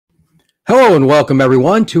Hello and welcome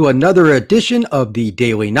everyone to another edition of the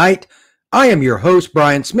Daily Night. I am your host,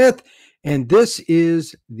 Brian Smith, and this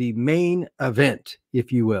is the main event,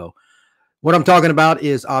 if you will. What I'm talking about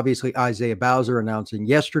is obviously Isaiah Bowser announcing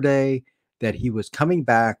yesterday that he was coming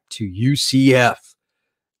back to UCF.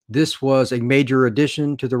 This was a major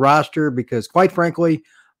addition to the roster because, quite frankly,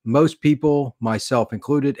 most people, myself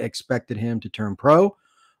included, expected him to turn pro.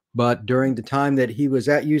 But during the time that he was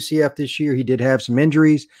at UCF this year, he did have some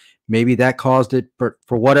injuries. Maybe that caused it, but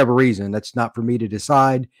for whatever reason, that's not for me to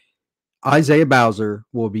decide. Isaiah Bowser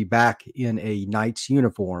will be back in a Knights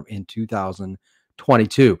uniform in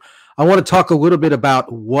 2022. I want to talk a little bit about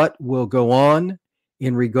what will go on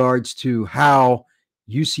in regards to how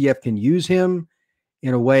UCF can use him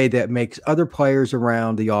in a way that makes other players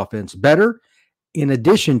around the offense better, in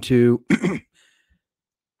addition to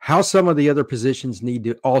how some of the other positions need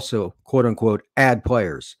to also, quote unquote, add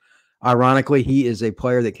players. Ironically, he is a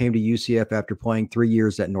player that came to UCF after playing 3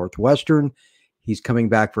 years at Northwestern. He's coming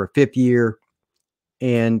back for a 5th year,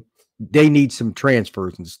 and they need some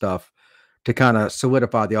transfers and stuff to kind of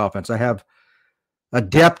solidify the offense. I have a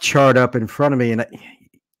depth chart up in front of me, and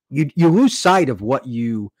you lose sight of what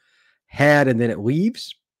you had, and then it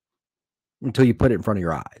leaves until you put it in front of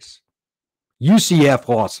your eyes. UCF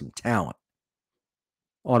lost some talent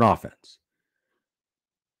on offense.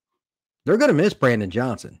 They're going to miss Brandon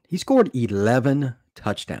Johnson. He scored 11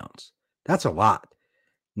 touchdowns. That's a lot.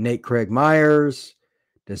 Nate Craig Myers,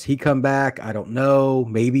 does he come back? I don't know.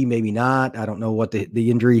 Maybe, maybe not. I don't know what the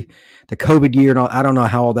injury, the COVID year, and all, I don't know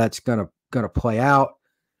how all that's going to play out.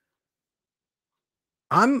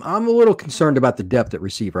 I'm a little concerned about the depth at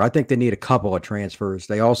receiver. I think they need a couple of transfers.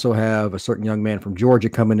 They also have a certain young man from Georgia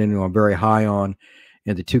coming in who I'm very high on,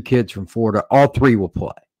 and the 2 kids from Florida. All 3 will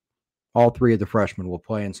play. All 3 of the freshmen will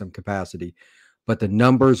play in some capacity, but the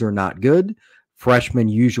numbers are not good. Freshmen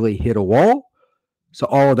usually hit a wall, so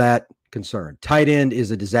all of that concerned. Tight end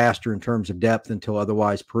is a disaster in terms of depth until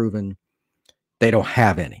otherwise proven. They don't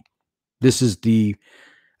have any. This is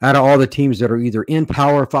out of all the teams that are either in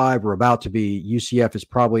Power 5 or about to be, UCF is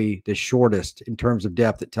probably the shortest in terms of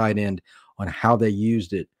depth at tight end on how they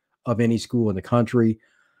used it of any school in the country.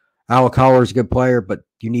 Alec Holler is a good player, but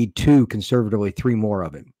you need 2, conservatively 3 more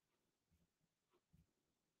of him.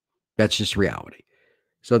 That's just reality.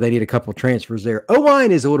 So they need a couple of transfers there.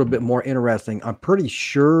 O-line is a little bit more interesting. I'm pretty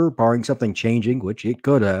sure, barring something changing, which it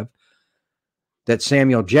could have, that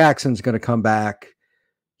Samuel Jackson's going to come back.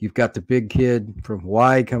 You've got the big kid from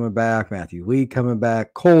Hawaii coming back, Matthew Lee coming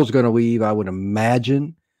back. Cole's going to leave, I would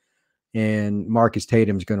imagine, and Marcus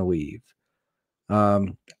Tatum's going to leave.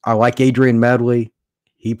 I like Adrian Medley.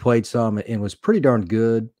 He played some and was pretty darn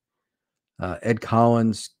good. Ed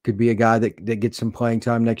Collins could be a guy that gets some playing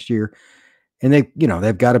time next year. And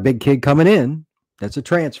they've got a big kid coming in. That's a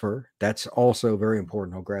transfer. That's also very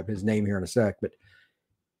important. I'll grab his name here in a sec. But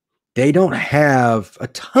they don't have a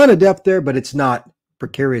ton of depth there, but it's not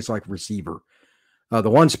precarious like receiver. The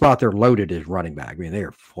one spot they're loaded is running back. I mean, they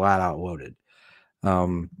are flat out loaded.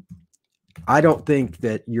 I don't think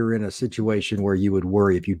that you're in a situation where you would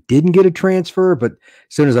worry if you didn't get a transfer. But as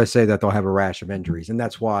soon as I say that, they'll have a rash of injuries. And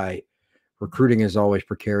that's why recruiting is always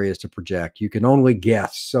precarious to project. You can only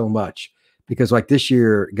guess so much because, like this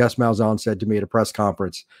year, Gus Malzahn said to me at a press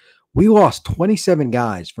conference, we lost 27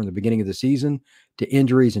 guys from the beginning of the season to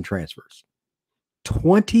injuries and transfers.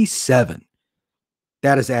 27.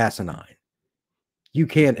 That is asinine. You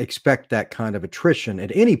can't expect that kind of attrition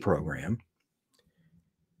at any program.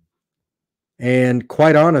 And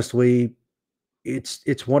quite honestly,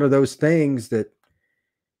 it's one of those things that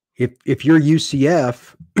if you're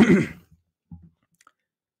UCF,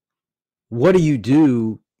 what do you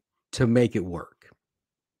do to make it work?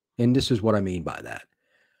 And this is what I mean by that.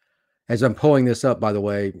 As I'm pulling this up, by the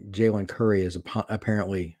way, Jalen Curry has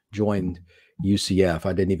apparently joined UCF.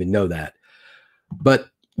 I didn't even know that. But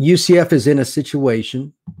UCF is in a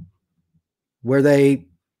situation where they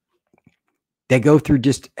go through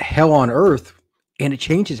just hell on earth, and it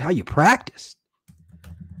changes how you practice.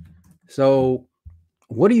 So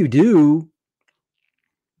what do you do?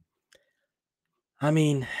 I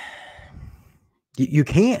mean, you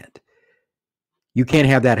can't. You can't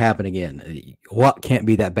have that happen again. What can't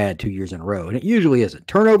be that bad 2 years in a row? And it usually isn't.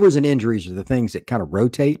 Turnovers and injuries are the things that kind of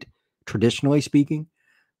rotate, traditionally speaking.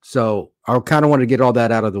 So I kind of want to get all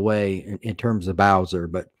that out of the way in terms of Bowser.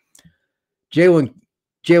 But Jalen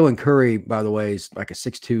Curry, by the way, is like a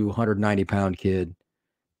 6'2", 190-pound kid.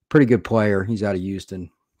 Pretty good player. He's out of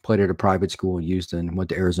Houston. Played at a private school in Houston. Went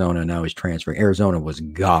to Arizona, and now he's transferring. Arizona was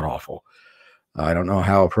god-awful. I don't know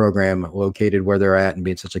how a program located where they're at and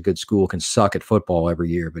being such a good school can suck at football every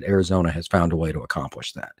year, but Arizona has found a way to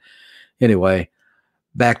accomplish that. Anyway,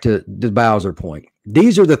 back to the Bowser point.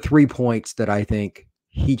 These are the 3 points that I think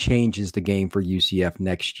he changes the game for UCF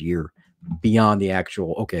next year beyond the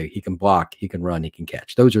actual, okay, he can block, he can run, he can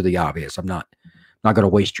catch. Those are the obvious. I'm not going to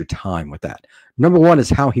waste your time with that. Number one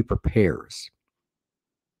is how he prepares.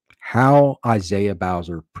 How Isaiah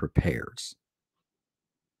Bowser prepares.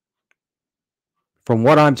 From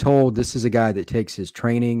what I'm told, this is a guy that takes his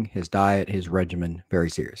training, his diet, his regimen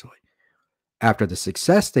very seriously. After the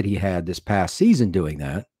success that he had this past season doing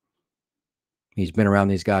that, he's been around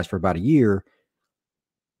these guys for about a year.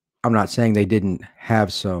 I'm not saying they didn't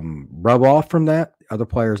have some rub off from that. Other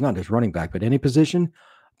players, not just running back, but any position,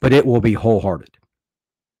 but it will be wholehearted.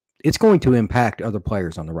 It's going to impact other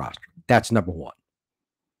players on the roster. That's number one.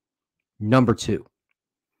 Number two,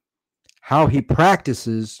 how he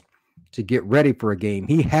practices to get ready for a game.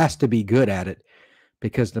 He has to be good at it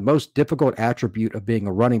because the most difficult attribute of being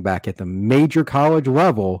a running back at the major college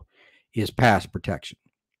level is pass protection.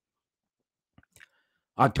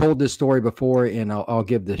 I've told this story before, and I'll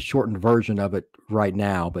give the shortened version of it right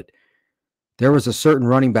now, but there was a certain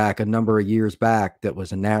running back a number of years back that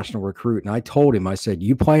was a national recruit, and I told him, I said,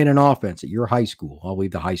 you play in an offense at your high school. I'll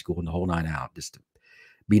leave the high school and the whole nine out just to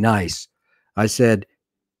be nice. I said,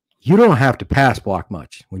 you don't have to pass block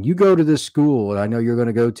much. When you go to this school that I know you're going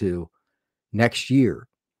to go to next year,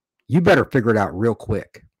 you better figure it out real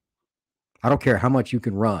quick. I don't care how much you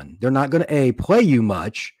can run. They're not going to, play you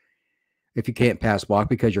much if you can't pass block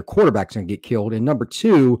because your quarterback's going to get killed. And number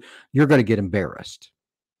two, you're going to get embarrassed.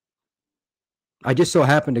 I just so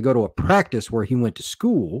happened to go to a practice where he went to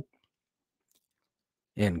school,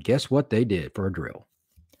 and guess what they did for a drill?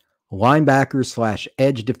 Linebacker /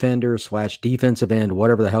 edge defender / defensive end,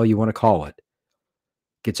 whatever the hell you want to call it,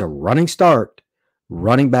 gets a running start.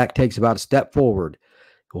 Running back takes about a step forward,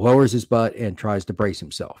 lowers his butt, and tries to brace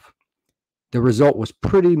himself. The result was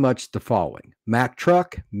pretty much the following. Mack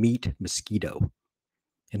truck, meet mosquito.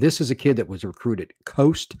 And this is a kid that was recruited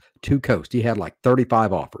coast to coast. He had like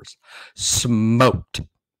 35 offers. Smoked.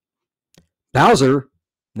 Bowser,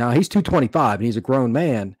 now he's 225 and he's a grown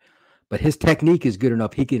man, but his technique is good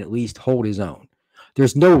enough he can at least hold his own.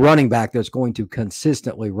 There's no running back that's going to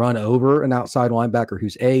consistently run over an outside linebacker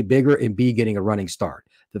who's A, bigger, and B, getting a running start.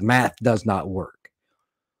 The math does not work.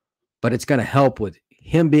 But it's going to help with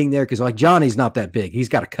him being there because, like, Johnny's not that big. He's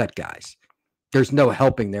got to cut guys. There's no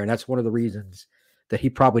helping there, and that's one of the reasons that he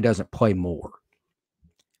probably doesn't play more.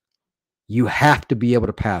 You have to be able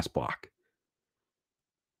to pass block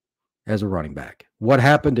as a running back. What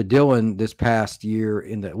happened to Dylan this past year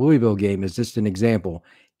in the Louisville game is just an example.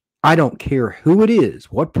 I don't care who it is,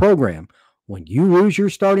 what program, when you lose your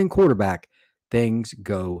starting quarterback, things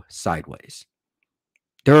go sideways.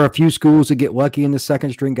 There are a few schools that get lucky and the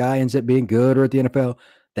second string guy ends up being good, or at the NFL.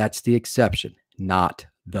 That's the exception, not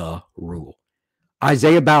the rule.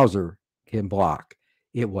 Isaiah Bowser can block.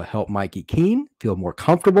 It will help Mikey Keene feel more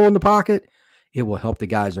comfortable in the pocket. It will help the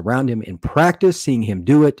guys around him in practice, seeing him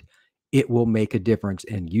do it. It will make a difference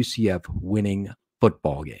in UCF winning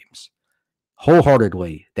football games.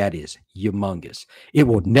 Wholeheartedly, that is humongous. It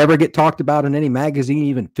will never get talked about in any magazine,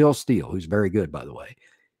 even Phil Steele, who's very good, by the way.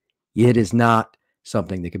 It is not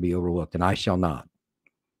something that can be overlooked, and I shall not.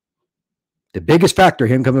 The biggest factor,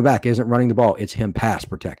 him coming back, isn't running the ball. It's him pass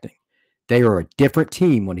protecting. They are a different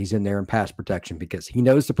team when he's in there in pass protection because he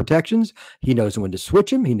knows the protections. He knows when to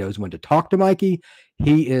switch him. He knows when to talk to Mikey.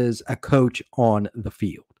 He is a coach on the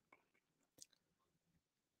field.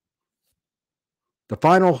 The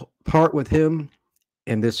final part with him,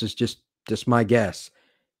 and this is just my guess,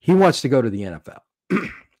 he wants to go to the NFL.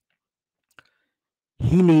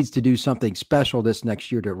 He needs to do something special this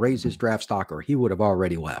next year to raise his draft stock, or he would have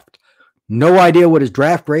already left. No idea what his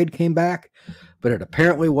draft grade came back, but it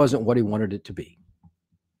apparently wasn't what he wanted it to be.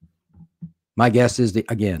 My guess is,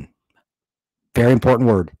 again, very important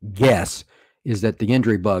word, guess, is that the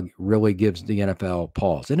injury bug really gives the NFL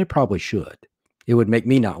pause, and it probably should. It would make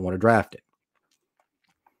me not want to draft it.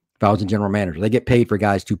 If I was a general manager, they get paid for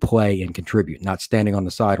guys to play and contribute, not standing on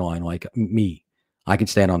the sideline like me. I can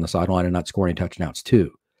stand on the sideline and not score any touchdowns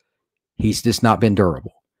too. He's just not been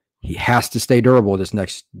durable. He has to stay durable this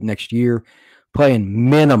next year,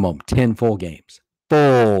 playing minimum 10 full games.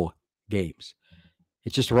 Full games.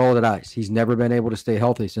 It's just a roll of the dice. He's never been able to stay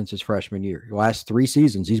healthy since his freshman year. The last 3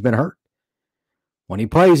 seasons, he's been hurt. When he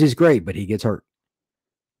plays, he's great, but he gets hurt.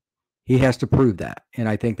 He has to prove that, and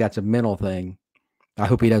I think that's a mental thing. I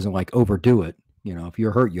hope he doesn't overdo it. You know, if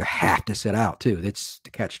you're hurt, you have to sit out too. That's the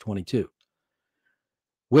catch-22.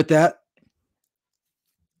 With that,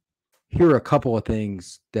 here are a couple of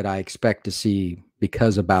things that I expect to see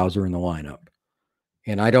because of Bowser in the lineup.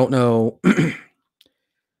 And I don't know.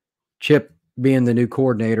 Chip being the new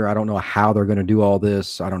coordinator, I don't know how they're going to do all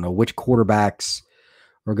this. I don't know which quarterbacks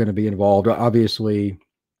are going to be involved. Obviously,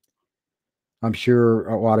 I'm sure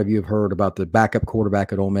a lot of you have heard about the backup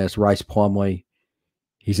quarterback at Ole Miss, Rice Plumlee.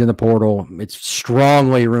 He's in the portal. It's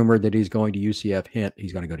strongly rumored that he's going to UCF. Hint,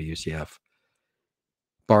 he's going to go to UCF,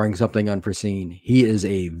 barring something unforeseen. He is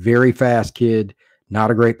a very fast kid,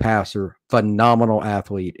 not a great passer, phenomenal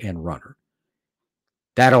athlete and runner.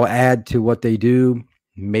 That'll add to what they do.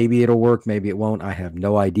 Maybe it'll work, maybe it won't. I have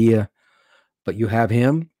no idea. But you have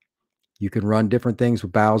him. You can run different things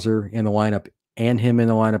with Bowser in the lineup and him in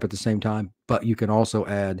the lineup at the same time. But you can also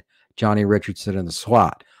add Johnny Richardson in the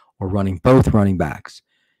slot or running both running backs.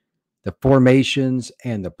 The formations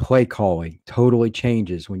and the play calling totally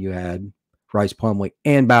changes when you add Rice Plumlee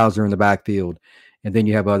and Bowser in the backfield. And then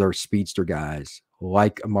you have other speedster guys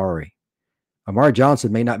like Amari. Amari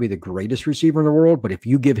Johnson may not be the greatest receiver in the world, but if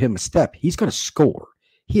you give him a step, he's going to score.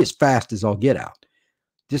 He is fast as all get out.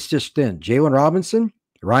 This just then. Jalen Robinson,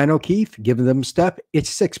 Ryan O'Keefe, giving them a step, it's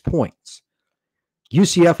 6 points.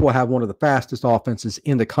 UCF will have one of the fastest offenses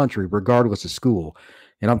in the country, regardless of school.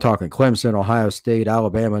 And I'm talking Clemson, Ohio State,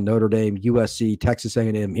 Alabama, Notre Dame, USC, Texas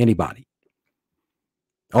A&M, anybody.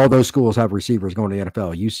 All those schools have receivers going to the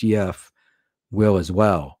NFL. UCF will as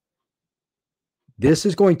well. This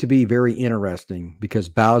is going to be very interesting because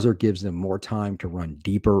Bowser gives them more time to run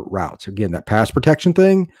deeper routes. Again, that pass protection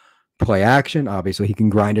thing, play action. Obviously, he can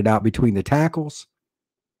grind it out between the tackles.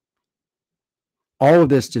 All of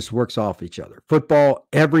this just works off each other. Football,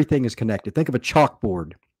 everything is connected. Think of a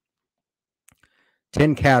chalkboard.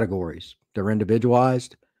 10 categories. They're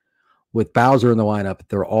individualized. With Bowser in the lineup,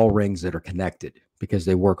 they're all rings that are connected because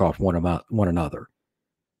they work off one another.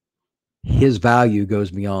 His value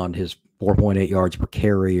goes beyond his 4.8 yards per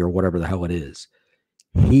carry or whatever the hell it is.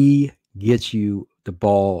 He gets you the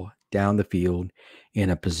ball down the field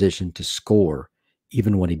in a position to score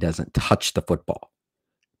even when he doesn't touch the football.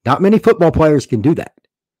 Not many football players can do that.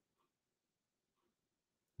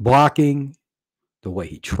 Blocking, the way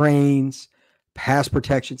he trains, pass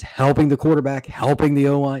protections, helping the quarterback, helping the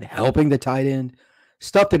O-line, helping the tight end,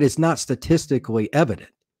 stuff that is not statistically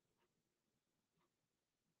evident.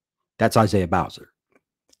 That's Isaiah Bowser.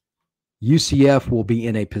 UCF will be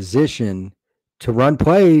in a position to run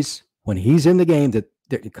plays when he's in the game that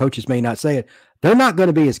the coaches may not say it. They're not going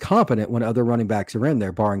to be as confident when other running backs are in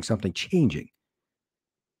there, barring something changing.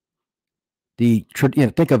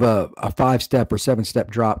 Think of a 5-step or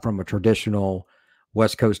 7-step drop from a traditional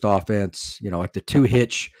West Coast offense, like the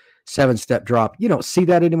 2-hitch 7-step drop. You don't see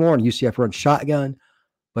that anymore, and UCF runs shotgun.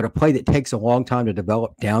 But a play that takes a long time to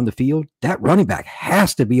develop down the field, that running back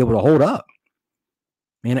has to be able to hold up.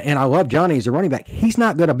 And I love Johnny as a running back. He's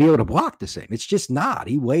not going to be able to block the same. It's just not.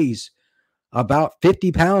 He weighs about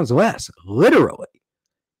 50 pounds less, literally.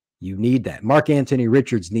 You need that. Mark Anthony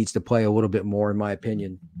Richards needs to play a little bit more, in my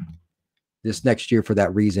opinion, this next year for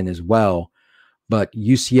that reason as well. But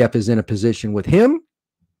UCF is in a position with him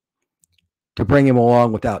to bring him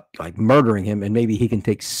along without murdering him, and maybe he can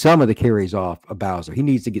take some of the carries off of Bowser. He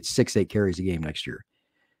needs to get 6-8 carries a game next year,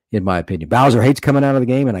 in my opinion. Bowser hates coming out of the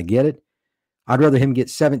game, and I get it. I'd rather him get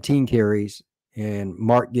 17 carries and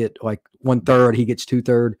Mark get 1/3, he gets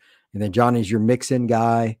 2/3, and then Johnny's your mix-in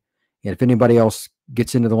guy. And if anybody else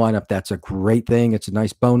gets into the lineup, that's a great thing. It's a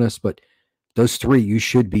nice bonus, but those three, you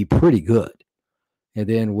should be pretty good. And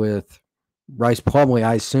then with Rice Plumlee,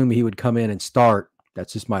 I assume he would come in and start.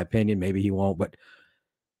 That's just my opinion. Maybe he won't, but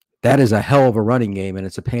that is a hell of a running game, and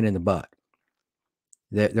it's a pain in the butt.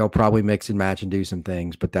 They'll probably mix and match and do some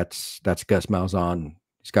things, but that's Gus Malzahn.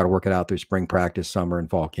 He's got to work it out through spring practice, summer, and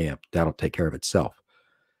fall camp. That'll take care of itself.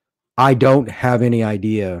 I don't have any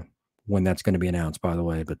idea when that's going to be announced, by the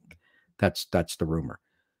way, but that's the rumor.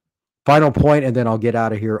 Final point, and then I'll get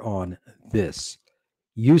out of here on this.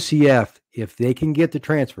 UCF, if they can get the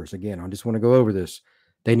transfers, again, I just want to go over this.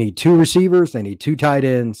 They need 2 receivers, they need 2 tight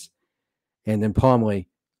ends, and then Plumlee.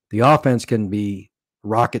 The offense can be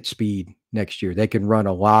rocket speed next year. They can run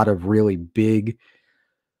a lot of really big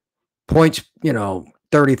points,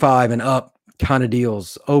 35 and up kind of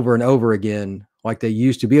deals over and over again, like they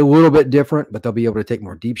used to. Be a little bit different, but they'll be able to take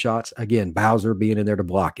more deep shots. Again, Bowser being in there to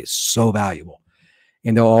block is so valuable.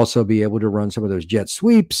 And they'll also be able to run some of those jet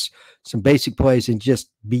sweeps, some basic plays, and just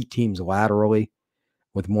beat teams laterally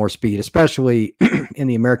with more speed, especially in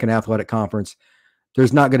the American Athletic Conference.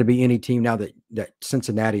 There's not going to be any team now that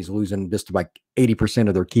Cincinnati's losing just about 80%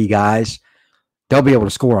 of their key guys. They'll be able to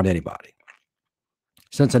score on anybody.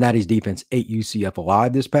 Cincinnati's defense ate UCF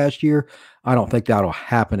alive this past year. I don't think that'll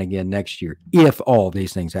happen again next year if all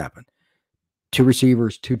these things happen. 2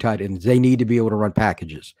 receivers, 2 tight ends. They need to be able to run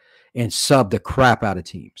packages and sub the crap out of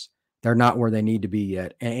teams. They're not where they need to be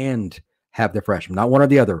yet, and have the freshmen, not one or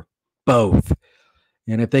the other, both.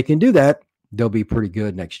 And if they can do that, they'll be pretty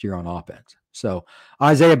good next year on offense. So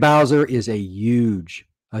Isaiah Bowser is a huge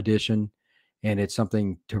addition, and it's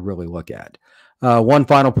something to really look at. One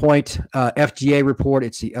final point, FGA report.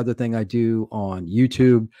 It's the other thing I do on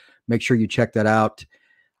YouTube. Make sure you check that out.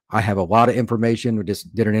 I have a lot of information. We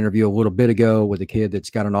just did an interview a little bit ago with a kid that's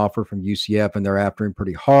got an offer from UCF, and they're after him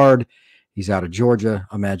pretty hard. He's out of Georgia.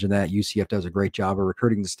 Imagine that. UCF does a great job of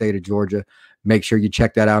recruiting the state of Georgia. Make sure you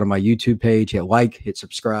check that out on my YouTube page. Hit like, hit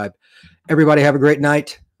subscribe. Everybody have a great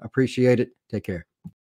night. Appreciate it. Take care.